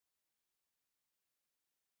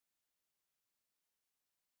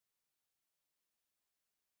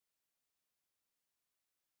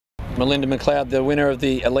Melinda McLeod, the winner of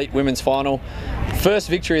the Elite Women's Final. First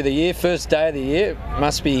victory of the year, first day of the year.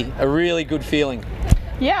 Must be a really good feeling.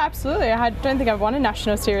 Yeah, absolutely. I don't think I've won a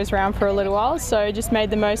national series round for a little while, so just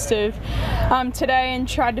made the most of today and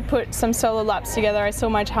tried to put some solo laps together. I saw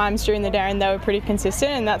my times during the day and they were pretty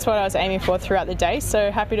consistent, and that's what I was aiming for throughout the day,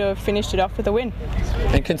 so happy to have finished it off with a win.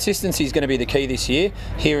 And consistency is going to be the key this year,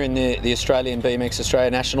 here in the Australian BMX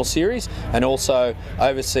Australia National Series and also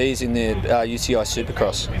overseas in the UCI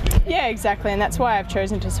Supercross. Yeah, exactly, and that's why I've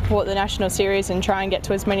chosen to support the National Series and try and get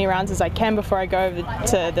to as many rounds as I can before I go over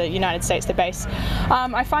to the United States to base.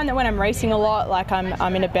 I find that when I'm racing a lot, like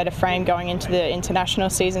I'm in a better frame going into the international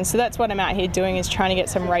season, so that's what I'm out here doing, is trying to get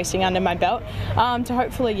some racing under my belt to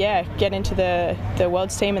hopefully, yeah, get into the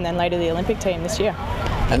World's team and then later the Olympic team this year.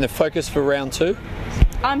 And the focus for round 2?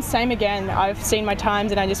 Same again. I've seen my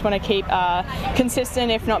times and I just want to keep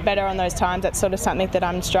consistent, if not better, on those times. That's sort of something that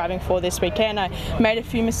I'm striving for this weekend. I made a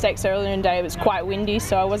few mistakes earlier in the day. It was quite windy,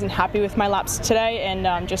 so I wasn't happy with my laps today, and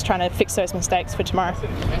I'm just trying to fix those mistakes for tomorrow.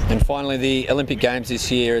 And finally, the Olympic Games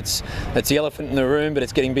this year. It's the elephant in the room, but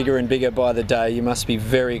it's getting bigger and bigger by the day. You must be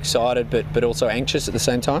very excited, but also anxious at the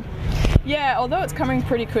same time. Yeah, although it's coming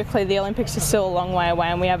pretty quickly, the Olympics are still a long way away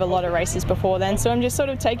and we have a lot of races before then, so I'm just sort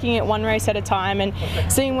of taking it one race at a time and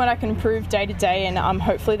seeing what I can improve day to day, and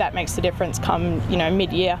hopefully that makes the difference come,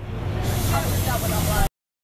 mid-year.